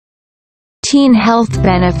13 health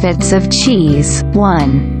benefits of cheese.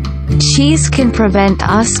 1. Cheese can prevent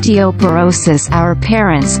osteoporosis. Our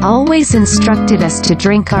parents always instructed us to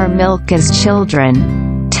drink our milk as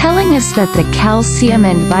children, telling us that the calcium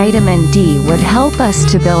and vitamin D would help us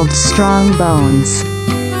to build strong bones.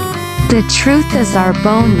 The truth is our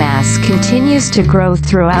bone mass continues to grow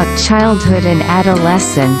throughout childhood and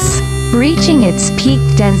adolescence, reaching its peak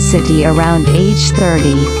density around age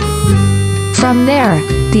 30. From there,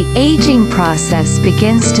 the aging process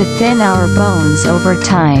begins to thin our bones over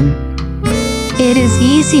time. It is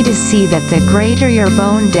easy to see that the greater your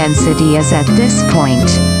bone density is at this point,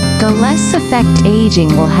 the less effect aging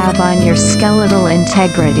will have on your skeletal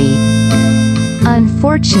integrity.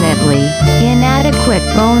 Unfortunately, inadequate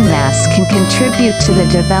bone mass can contribute to the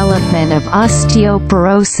development of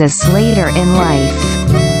osteoporosis later in life.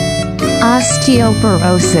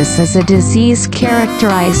 Osteoporosis is a disease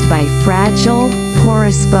characterized by fragile,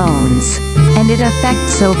 porous bones, and it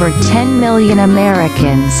affects over 10 million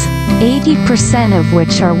Americans, 80% of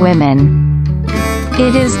which are women.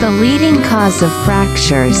 It is the leading cause of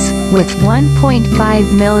fractures, with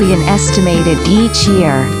 1.5 million estimated each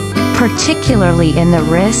year, particularly in the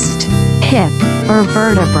wrist, hip, or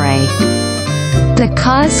vertebrae. The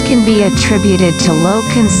cause can be attributed to low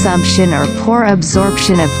consumption or poor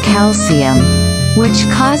absorption of calcium, which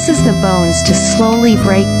causes the bones to slowly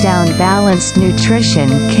break down. Balanced nutrition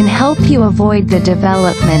can help you avoid the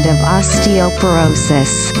development of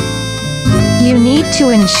osteoporosis. You need to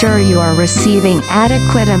ensure you are receiving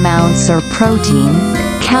adequate amounts of protein,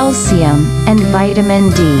 calcium, and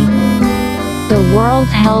vitamin D. The World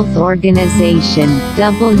Health Organization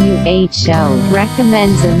 (WHO)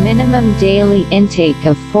 recommends a minimum daily intake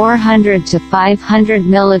of 400 to 500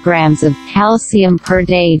 milligrams of calcium per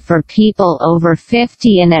day for people over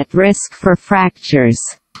 50 and at risk for fractures.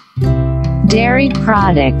 Dairy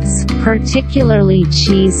products, particularly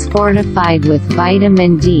cheese fortified with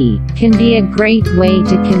vitamin D, can be a great way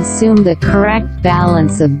to consume the correct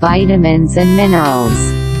balance of vitamins and minerals.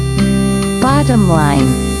 Bottom line: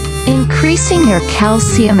 increasing your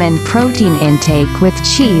calcium and protein intake with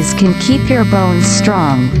cheese can keep your bones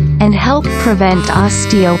strong, and help prevent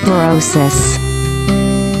osteoporosis.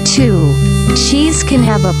 2. Cheese can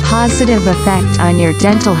have a positive effect on your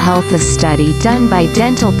dental health. A study done by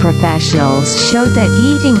dental professionals showed that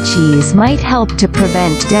eating cheese might help to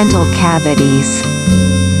prevent dental cavities.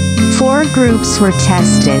 4 groups were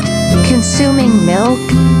tested: consuming milk,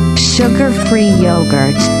 sugar-free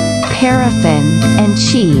yogurt, paraffin, and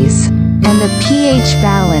cheese, and the pH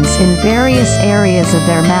balance in various areas of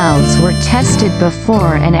their mouths were tested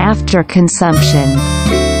before and after consumption.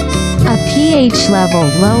 A pH level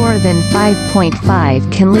lower than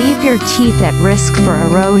 5.5 can leave your teeth at risk for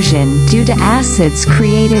erosion due to acids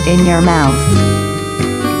created in your mouth.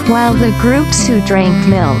 While the groups who drank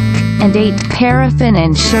milk and ate paraffin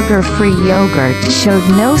and sugar-free yogurt showed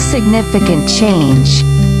no significant change,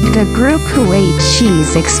 the group who ate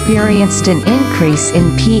cheese experienced an increase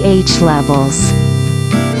in pH levels.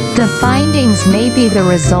 The findings may be the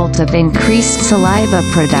result of increased saliva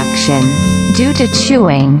production, due to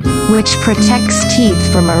chewing, which protects teeth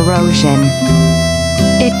from erosion.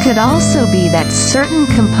 It could also be that certain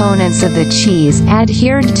components of the cheese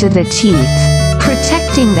adhered to the teeth,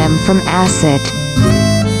 protecting them from acid.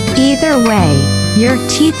 Either way, your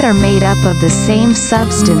teeth are made up of the same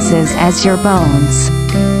substances as your bones.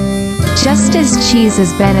 Just as cheese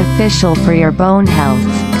is beneficial for your bone health,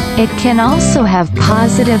 it can also have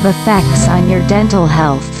positive effects on your dental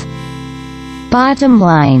health. Bottom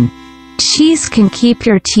line: cheese can keep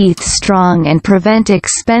your teeth strong and prevent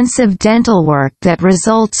expensive dental work that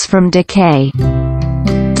results from decay.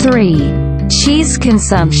 3. Cheese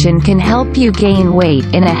consumption can help you gain weight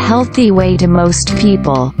in a healthy way. To most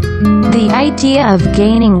people, the idea of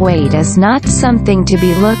gaining weight is not something to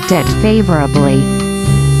be looked at favorably.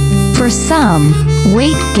 For some,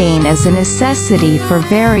 weight gain is a necessity for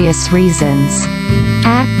various reasons.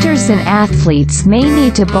 Actors and athletes may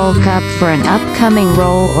need to bulk up for an upcoming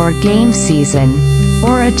role or game season,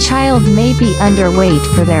 or a child may be underweight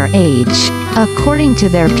for their age, according to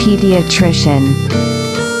their pediatrician.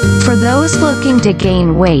 For those looking to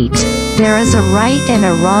gain weight, there is a right and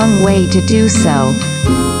a wrong way to do so.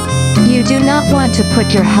 You do not want to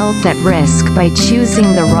put your health at risk by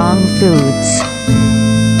choosing the wrong foods.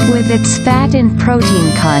 With its fat and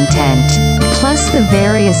protein content, plus the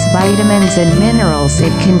various vitamins and minerals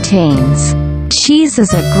it contains, cheese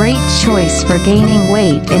is a great choice for gaining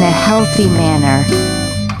weight in a healthy manner.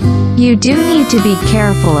 You do need to be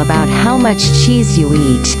careful about how much cheese you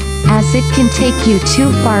eat, as it can take you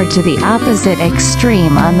too far to the opposite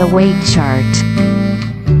extreme on the weight chart.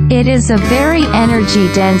 It is a very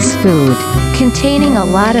energy-dense food, containing a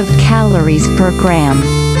lot of calories per gram.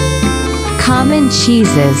 Common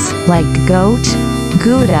cheeses, like goat,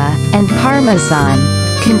 Gouda, and Parmesan,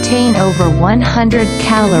 contain over 100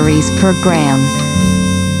 calories per gram.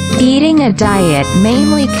 Eating a diet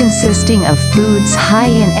mainly consisting of foods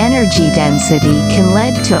high in energy density can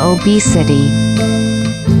lead to obesity.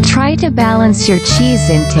 Try to balance your cheese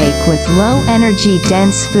intake with low-energy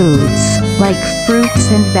dense foods, like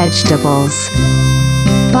fruits and vegetables.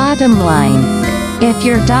 Bottom line: if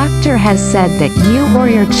your doctor has said that you or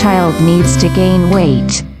your child needs to gain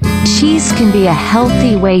weight, cheese can be a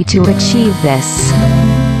healthy way to achieve this.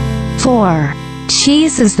 4.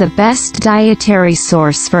 Cheese is the best dietary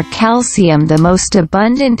source for calcium, the most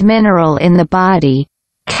abundant mineral in the body.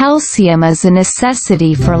 Calcium is a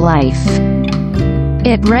necessity for life.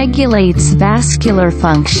 It regulates vascular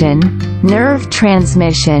function, nerve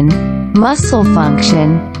transmission, muscle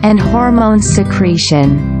function, and hormone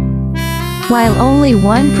secretion. While only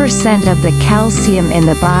 1% of the calcium in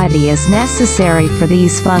the body is necessary for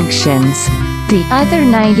these functions, the other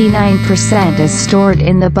 99% is stored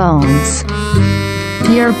in the bones.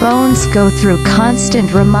 Your bones go through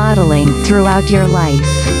constant remodeling throughout your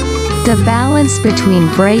life. The balance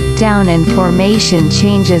between breakdown and formation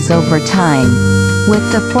changes over time,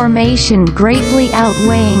 with the formation greatly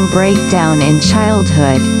outweighing breakdown in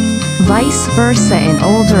childhood, vice versa in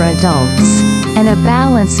older adults, and a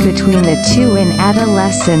balance between the two in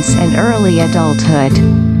adolescence and early adulthood.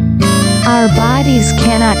 Our bodies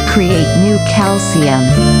cannot create new calcium,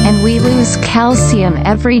 and we lose calcium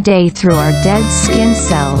every day through our dead skin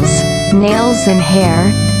cells, nails and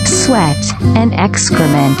hair, sweat, and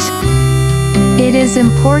excrement. It is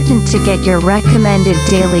important to get your recommended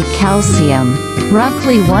daily calcium,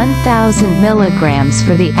 roughly 1,000 milligrams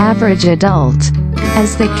for the average adult,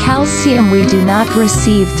 as the calcium we do not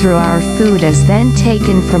receive through our food is then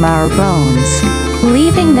taken from our bones,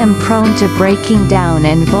 leaving them prone to breaking down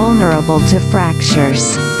and vulnerable to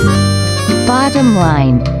fractures. Bottom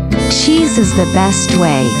line: cheese is the best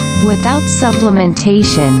way, without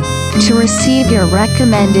supplementation, to receive your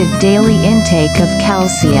recommended daily intake of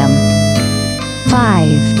calcium.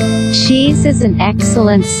 5. Cheese is an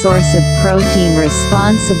excellent source of protein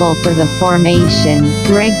responsible for the formation,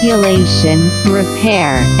 regulation,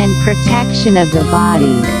 repair, and protection of the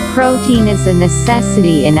body. Protein is a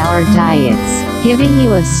necessity in our diets, giving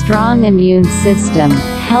you a strong immune system,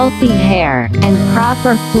 healthy hair, and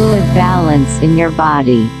proper fluid balance in your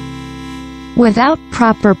body. Without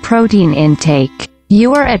proper protein intake,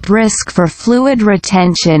 you are at risk for fluid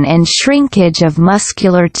retention and shrinkage of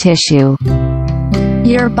muscular tissue.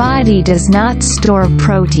 Your body does not store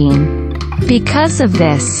protein. Because of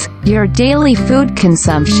this, your daily food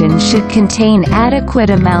consumption should contain adequate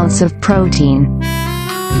amounts of protein.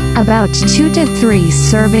 About 2 to 3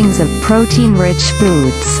 servings of protein-rich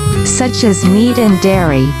foods, such as meat and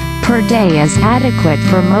dairy, per day is adequate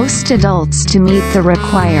for most adults to meet the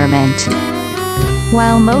requirement.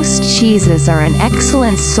 While most cheeses are an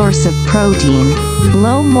excellent source of protein,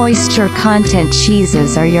 low moisture content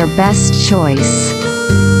cheeses are your best choice.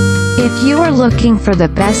 If you are looking for the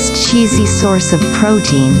best cheesy source of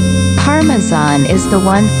protein, Parmesan is the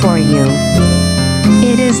one for you.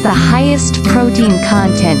 It is the highest protein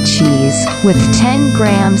content cheese, with 10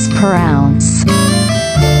 grams per ounce.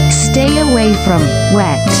 Stay away from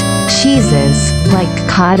wet cheeses, like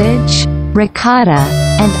cottage, ricotta,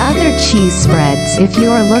 and other cheese spreads if you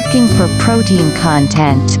are looking for protein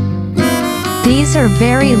content. These are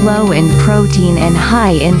very low in protein and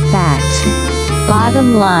high in fat.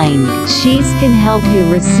 Bottom line: cheese can help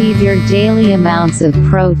you receive your daily amounts of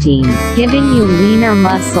protein, giving you leaner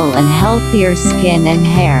muscle and healthier skin and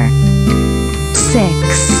hair.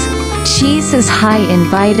 6. Cheese is high in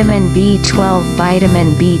vitamin B12.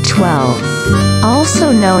 Vitamin B12,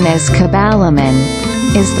 also known as cobalamin,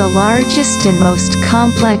 is the largest and most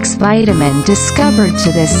complex vitamin discovered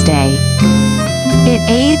to this day. It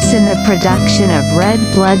aids in the production of red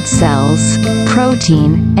blood cells,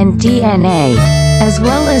 protein, and DNA, as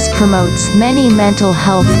well as promotes many mental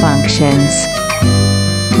health functions.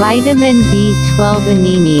 Vitamin B12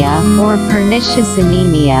 anemia, or pernicious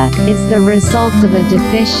anemia, is the result of a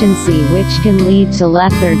deficiency which can lead to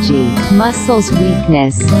lethargy, muscles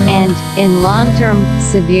weakness, and, in long-term,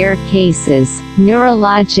 severe cases,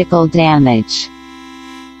 neurological damage.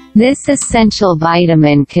 This essential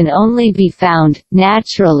vitamin can only be found,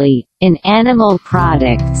 naturally, in animal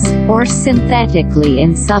products, or synthetically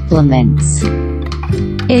in supplements.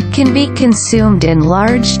 It can be consumed in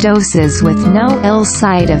large doses with no ill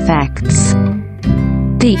side effects.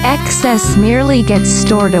 The excess merely gets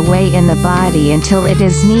stored away in the body until it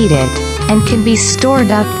is needed, and can be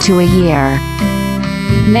stored up to a year.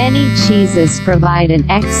 Many cheeses provide an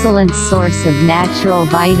excellent source of natural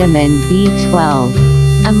vitamin B12.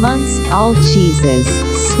 Amongst all cheeses,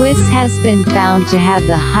 Swiss has been found to have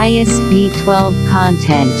the highest B12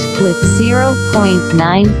 content, with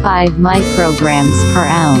 0.95 micrograms per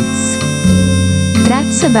ounce.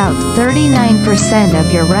 That's about 39%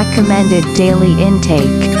 of your recommended daily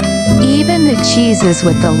intake. Even the cheeses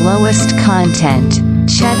with the lowest content,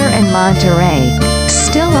 cheddar and Monterey,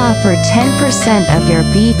 still offer 10% of your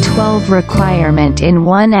B12 requirement in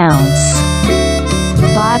 1 ounce.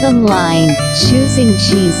 Bottom line, choosing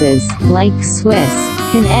cheeses, like Swiss,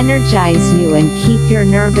 can energize you and keep your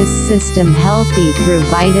nervous system healthy through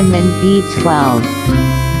vitamin B12.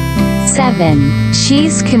 7.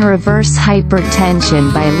 Cheese can reverse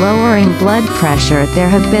hypertension by lowering blood pressure. There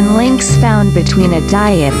have been links found between a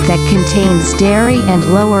diet that contains dairy and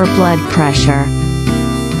lower blood pressure.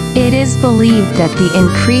 It is believed that the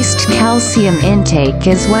increased calcium intake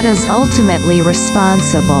is what is ultimately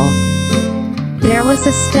responsible. There was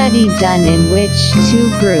a study done in which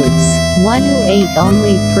 2 groups, one who ate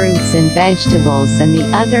only fruits and vegetables and the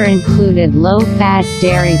other included low-fat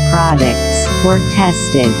dairy products, were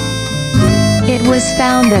tested. It was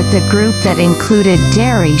found that the group that included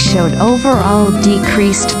dairy showed overall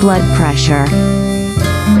decreased blood pressure.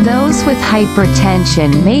 Those with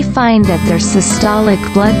hypertension may find that their systolic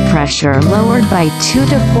blood pressure lowered by 2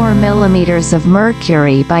 to 4 millimeters of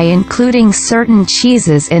mercury by including certain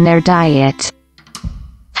cheeses in their diet.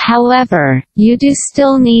 However, you do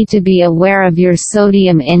still need to be aware of your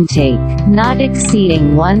sodium intake, not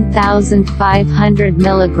exceeding 1,500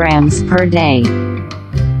 milligrams per day.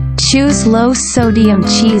 Choose low-sodium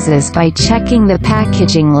cheeses by checking the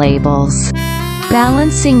packaging labels.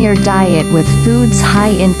 Balancing your diet with foods high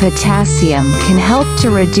in potassium can help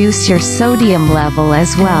to reduce your sodium level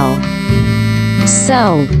as well.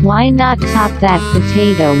 So, why not top that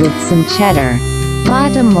potato with some cheddar?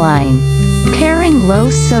 Bottom line, pairing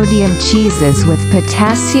low-sodium cheeses with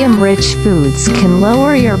potassium-rich foods can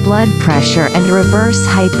lower your blood pressure and reverse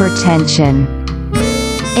hypertension.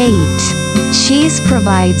 8. Cheese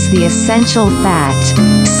provides the essential fat,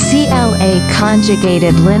 CLA.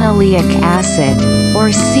 Conjugated linoleic acid,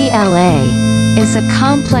 or CLA, is a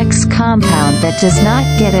complex compound that does not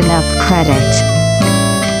get enough credit.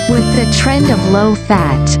 With the trend of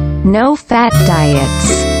low-fat, no-fat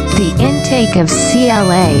diets, the intake of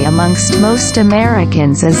CLA amongst most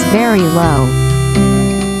Americans is very low.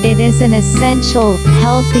 It is an essential,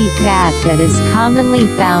 healthy fat that is commonly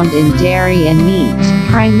found in dairy and meat,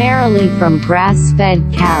 primarily from grass-fed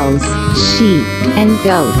cows, sheep, and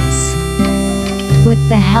goats. With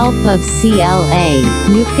the help of CLA,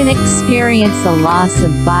 you can experience a loss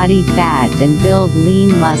of body fat and build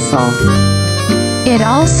lean muscle. It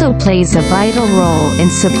also plays a vital role in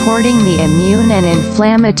supporting the immune and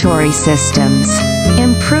inflammatory systems,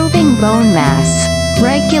 improving bone mass,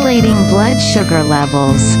 regulating blood sugar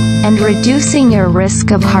levels, and reducing your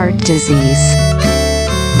risk of heart disease.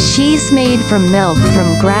 Cheese made from milk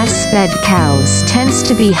from grass-fed cows tends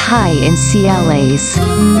to be high in CLAs.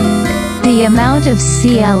 The amount of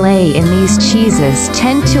CLA in these cheeses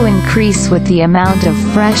tend to increase with the amount of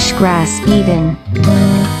fresh grass eaten.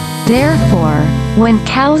 Therefore, when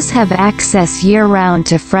cows have access year-round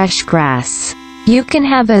to fresh grass, you can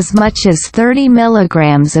have as much as 30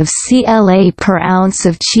 milligrams of CLA per ounce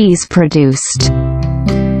of cheese produced.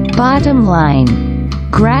 Bottom line,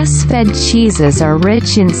 grass-fed cheeses are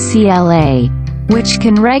rich in CLA, which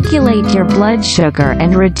can regulate your blood sugar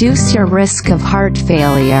and reduce your risk of heart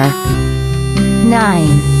failure.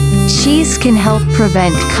 9. Cheese can help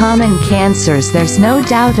prevent common cancers. There's no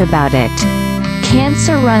doubt about it.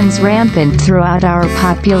 Cancer runs rampant throughout our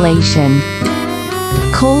population.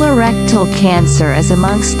 Colorectal cancer is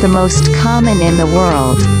amongst the most common in the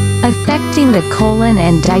world, affecting the colon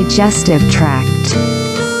and digestive tract.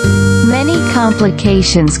 Many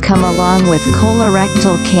complications come along with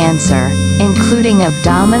colorectal cancer, including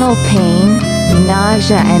abdominal pain,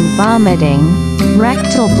 nausea and vomiting,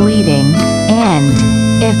 rectal bleeding, and,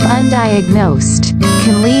 if undiagnosed,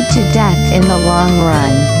 can lead to death in the long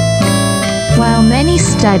run. While many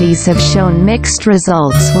studies have shown mixed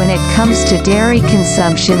results when it comes to dairy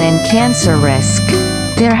consumption and cancer risk,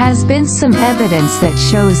 there has been some evidence that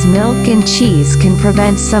shows milk and cheese can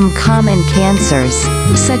prevent some common cancers,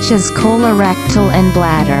 such as colorectal and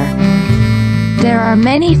bladder. There are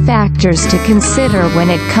many factors to consider when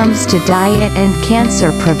it comes to diet and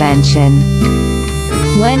cancer prevention.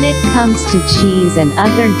 When it comes to cheese and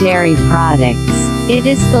other dairy products, it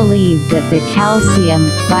is believed that the calcium,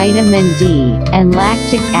 vitamin D, and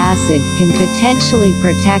lactic acid can potentially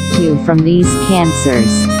protect you from these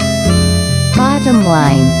cancers. Bottom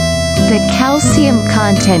line, the calcium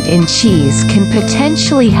content in cheese can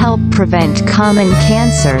potentially help prevent common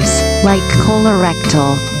cancers, like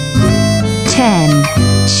colorectal.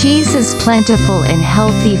 10. Cheese is plentiful in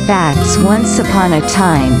healthy fats. Once upon a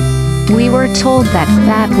time, we were told that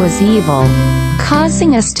fat was evil,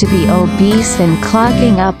 causing us to be obese and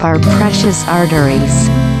clogging up our precious arteries.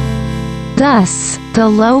 Thus, the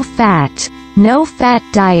low-fat, no-fat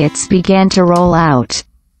diets began to roll out,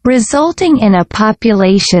 resulting in a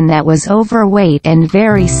population that was overweight and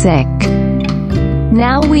very sick.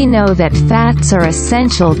 Now we know that fats are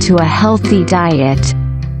essential to a healthy diet.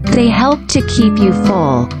 They help to keep you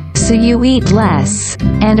full, so you eat less,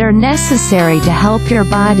 and are necessary to help your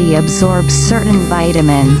body absorb certain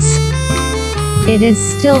vitamins. It is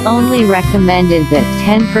still only recommended that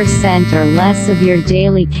 10% or less of your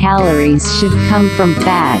daily calories should come from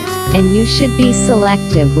fat, and you should be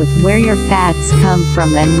selective with where your fats come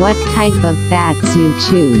from and what type of fats you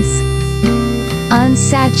choose.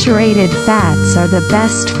 Unsaturated fats are the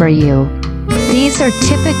best for you. These are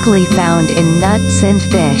typically found in nuts and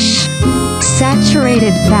fish.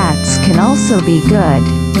 Saturated fats can also be good,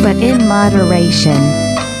 but in moderation.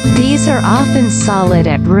 These are often solid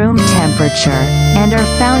at room temperature, and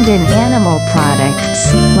are found in animal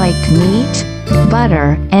products, like meat,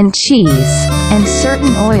 butter, and cheese, and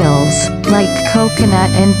certain oils, like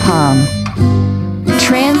coconut and palm.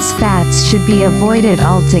 Trans fats should be avoided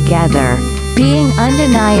altogether, being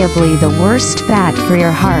undeniably the worst fat for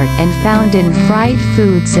your heart and found in fried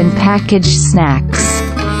foods and packaged snacks.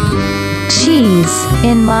 Cheese,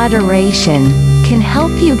 in moderation, can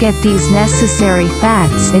help you get these necessary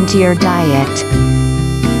fats into your diet.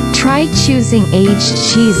 Try choosing aged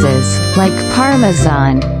cheeses, like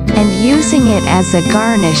parmesan, and using it as a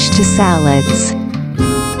garnish to salads.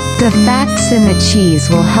 The fats in the cheese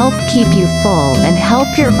will help keep you full and help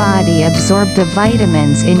your body absorb the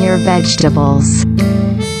vitamins in your vegetables.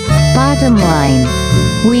 Bottom line,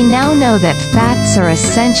 we now know that fats are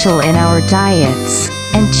essential in our diets,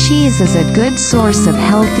 and cheese is a good source of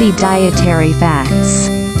healthy dietary fats.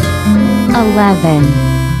 11.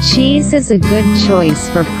 Cheese is a good choice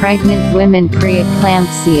for pregnant women.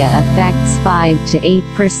 Preeclampsia affects 5 to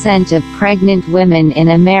 8% of pregnant women in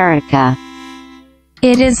America.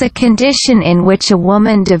 It is a condition in which a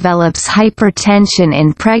woman develops hypertension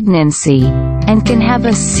in pregnancy, and can have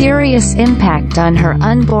a serious impact on her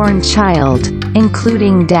unborn child,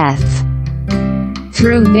 including death.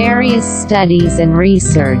 Through various studies and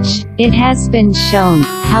research, it has been shown,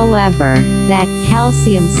 however, that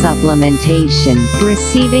calcium supplementation,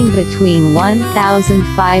 receiving between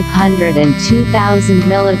 1,500 and 2,000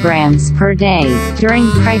 milligrams per day, during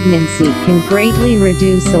pregnancy can greatly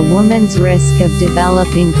reduce a woman's risk of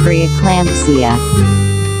developing preeclampsia.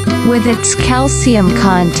 With its calcium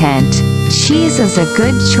content, cheese is a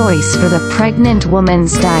good choice for the pregnant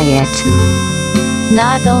woman's diet.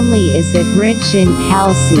 Not only is it rich in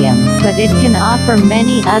calcium, but it can offer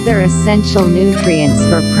many other essential nutrients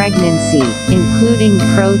for pregnancy, including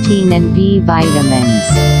protein and B vitamins.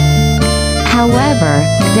 However,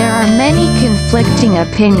 there are many conflicting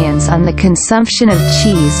opinions on the consumption of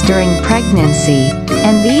cheese during pregnancy,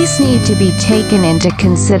 and these need to be taken into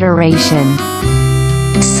consideration.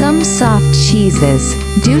 Some soft cheeses,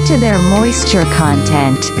 due to their moisture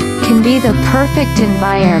content, can be the perfect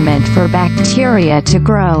environment for bacteria to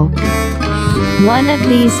grow. One of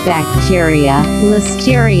these bacteria,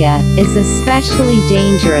 Listeria, is especially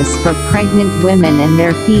dangerous for pregnant women and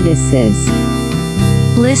their fetuses.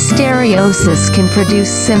 Listeriosis can produce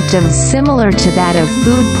symptoms similar to that of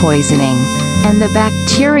food poisoning, and the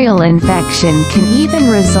bacterial infection can even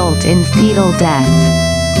result in fetal death.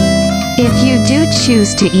 If you do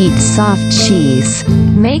choose to eat soft cheese,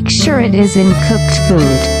 make sure it is in cooked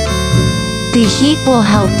food. The heat will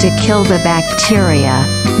help to kill the bacteria,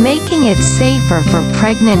 making it safer for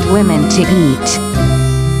pregnant women to eat.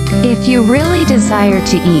 If you really desire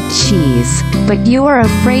to eat cheese, but you are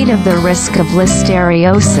afraid of the risk of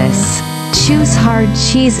listeriosis, choose hard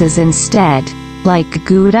cheeses instead, like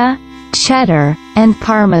Gouda, cheddar, and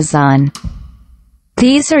Parmesan.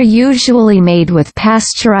 These are usually made with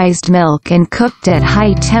pasteurized milk and cooked at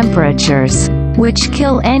high temperatures, which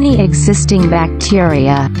kill any existing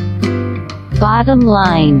bacteria. Bottom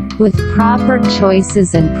line, with proper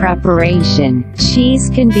choices and preparation, cheese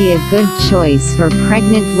can be a good choice for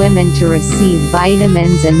pregnant women to receive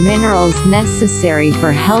vitamins and minerals necessary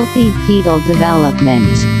for healthy fetal development.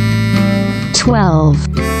 12.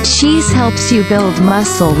 Cheese helps you build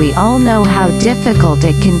muscle. We all know how difficult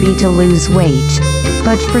it can be to lose weight.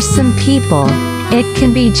 But for some people, it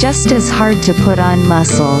can be just as hard to put on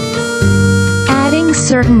muscle. Adding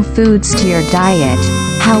certain foods to your diet,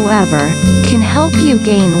 however, can help you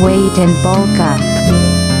gain weight and bulk up.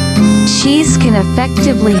 Cheese can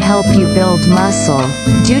effectively help you build muscle,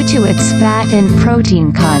 due to its fat and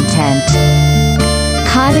protein content.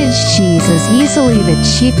 Cottage cheese is easily the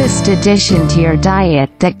cheapest addition to your diet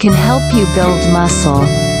that can help you build muscle.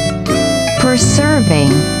 Per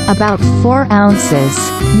serving, about 4 ounces,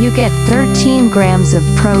 you get 13 grams of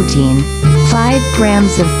protein, 5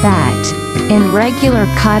 grams of fat, in regular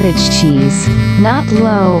cottage cheese, not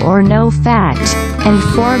low or no fat, and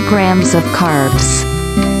 4 grams of carbs.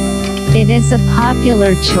 It is a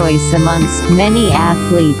popular choice amongst many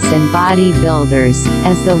athletes and bodybuilders,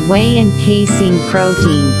 as the whey encasing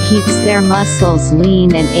protein keeps their muscles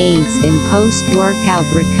lean and aids in post-workout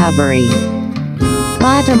recovery.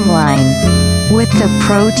 Bottom line, with the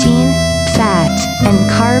protein, fat, and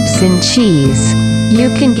carbs in cheese, you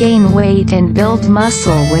can gain weight and build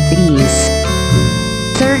muscle with ease.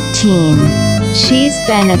 13. Cheese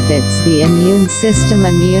benefits the immune system.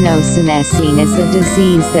 Immunosenescence is a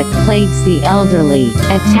disease that plagues the elderly,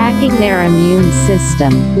 attacking their immune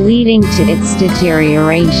system, leading to its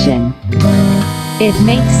deterioration. It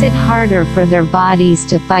makes it harder for their bodies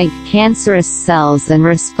to fight cancerous cells and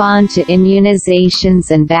respond to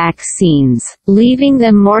immunizations and vaccines, leaving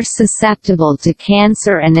them more susceptible to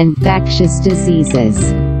cancer and infectious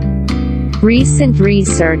diseases. Recent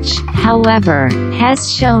research, however,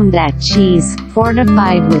 has shown that cheese,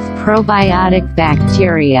 fortified with probiotic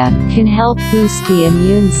bacteria, can help boost the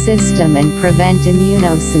immune system and prevent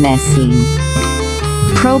immunosenescence.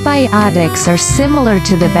 Probiotics are similar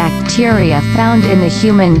to the bacteria found in the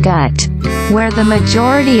human gut, where the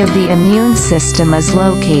majority of the immune system is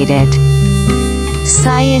located.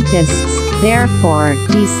 Scientists, therefore,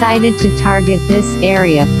 decided to target this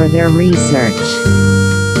area for their research.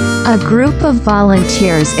 A group of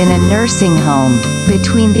volunteers in a nursing home,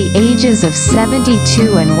 between the ages of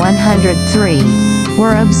 72 and 103,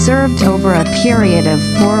 were observed over a period of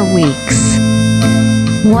 4 weeks.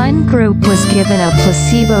 One group was given a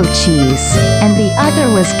placebo cheese, and the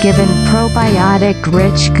other was given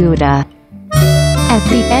probiotic-rich Gouda. At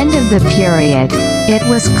the end of the period, it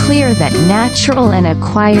was clear that natural and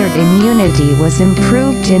acquired immunity was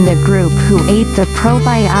improved in the group who ate the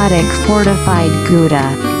probiotic-fortified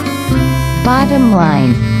Gouda. Bottom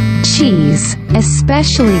line, cheese,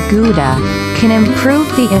 especially Gouda, can improve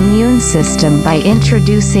the immune system by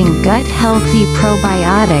introducing gut-healthy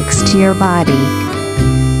probiotics to your body.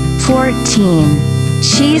 14.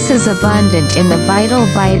 Cheese is abundant in the vital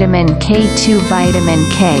vitamin K2. Vitamin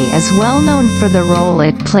K is well known for the role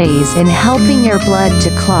it plays in helping your blood to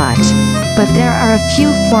clot, but there are a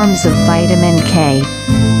few forms of vitamin K.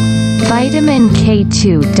 Vitamin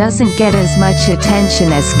K2 doesn't get as much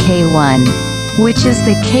attention as K1, which is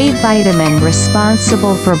the K vitamin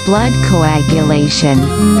responsible for blood coagulation,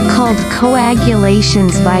 called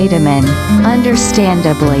coagulations vitamin,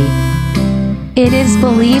 understandably. It is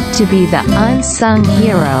believed to be the unsung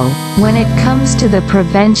hero when it comes to the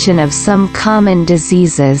prevention of some common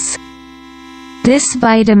diseases. This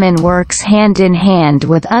vitamin works hand in hand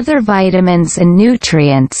with other vitamins and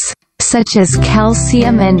nutrients, such as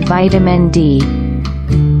calcium and vitamin D.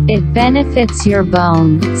 It benefits your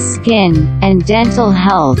bone, skin, and dental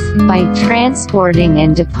health by transporting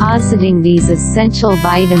and depositing these essential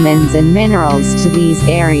vitamins and minerals to these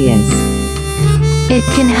areas. It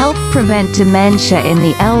can help prevent dementia in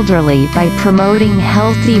the elderly by promoting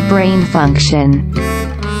healthy brain function.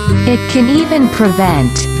 It can even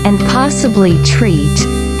prevent, and possibly treat,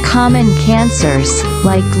 common cancers,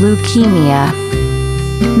 like leukemia.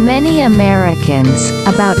 Many Americans,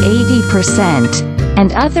 about 80%,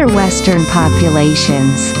 and other Western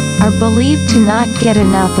populations, are believed to not get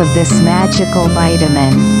enough of this magical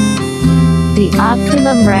vitamin. The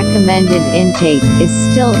optimum recommended intake is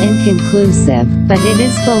still inconclusive, but it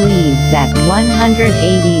is believed that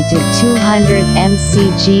 180 to 200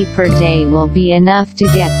 mcg per day will be enough to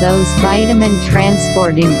get those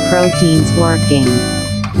vitamin-transporting proteins working.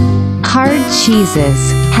 Hard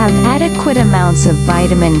cheeses have adequate amounts of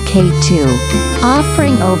vitamin K2,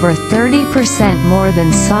 offering over 30% more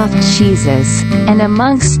than soft cheeses, and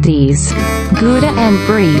amongst these, Gouda and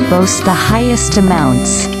Brie boast the highest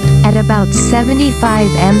amounts, at about 75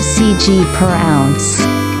 mcg per ounce.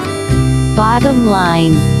 Bottom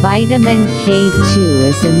line, vitamin K2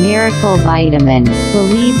 is a miracle vitamin,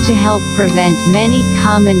 believed to help prevent many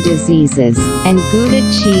common diseases, and Gouda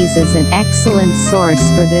cheese is an excellent source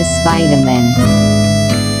for this vitamin.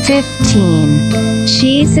 15.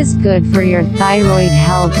 Cheese is good for your thyroid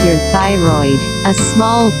health. Your thyroid, a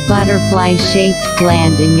small, butterfly-shaped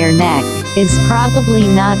gland in your neck, is probably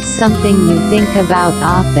not something you think about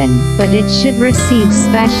often, but it should receive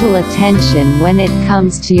special attention when it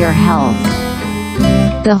comes to your health.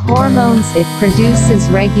 The hormones it produces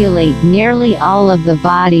regulate nearly all of the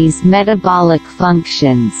body's metabolic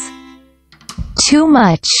functions. Too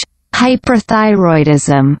much,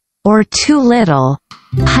 hyperthyroidism, or too little,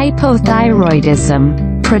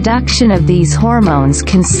 hypothyroidism, production of these hormones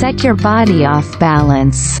can set your body off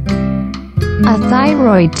balance. A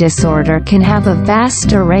thyroid disorder can have a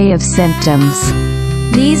vast array of symptoms.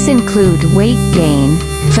 These include weight gain,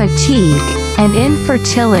 fatigue, and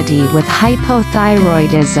infertility with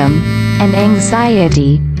hypothyroidism, and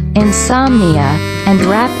anxiety, insomnia, and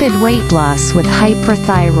rapid weight loss with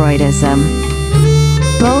hyperthyroidism.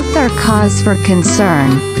 Both are cause for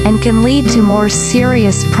concern, and can lead to more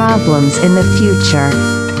serious problems in the future.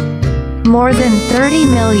 More than 30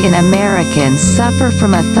 million Americans suffer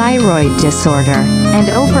from a thyroid disorder, and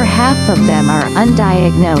over half of them are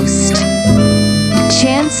undiagnosed.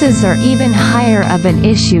 Chances are even higher of an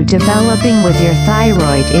issue developing with your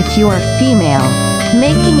thyroid if you are female,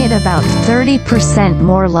 making it about 30%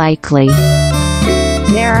 more likely.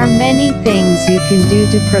 There are many things you can do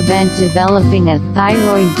to prevent developing a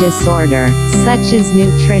thyroid disorder, such as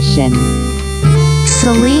nutrition.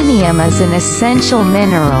 Selenium is an essential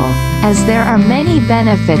mineral, as there are many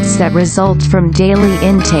benefits that result from daily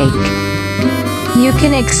intake. You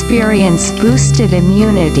can experience boosted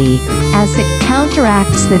immunity, as it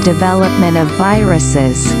counteracts the development of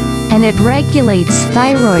viruses, and it regulates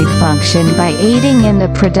thyroid function by aiding in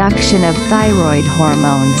the production of thyroid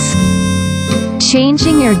hormones.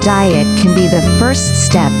 Changing your diet can be the first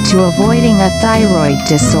step to avoiding a thyroid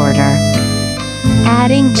disorder.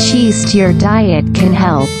 Adding cheese to your diet can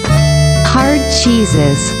help. Hard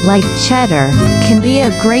cheeses, like cheddar, can be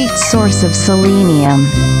a great source of selenium.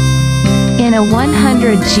 In a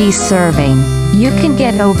 100g serving, you can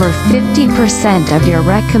get over 50% of your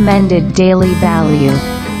recommended daily value.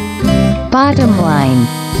 Bottom line,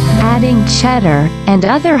 adding cheddar, and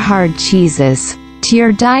other hard cheeses, to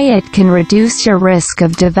your diet can reduce your risk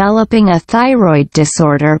of developing a thyroid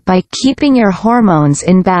disorder by keeping your hormones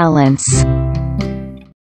in balance.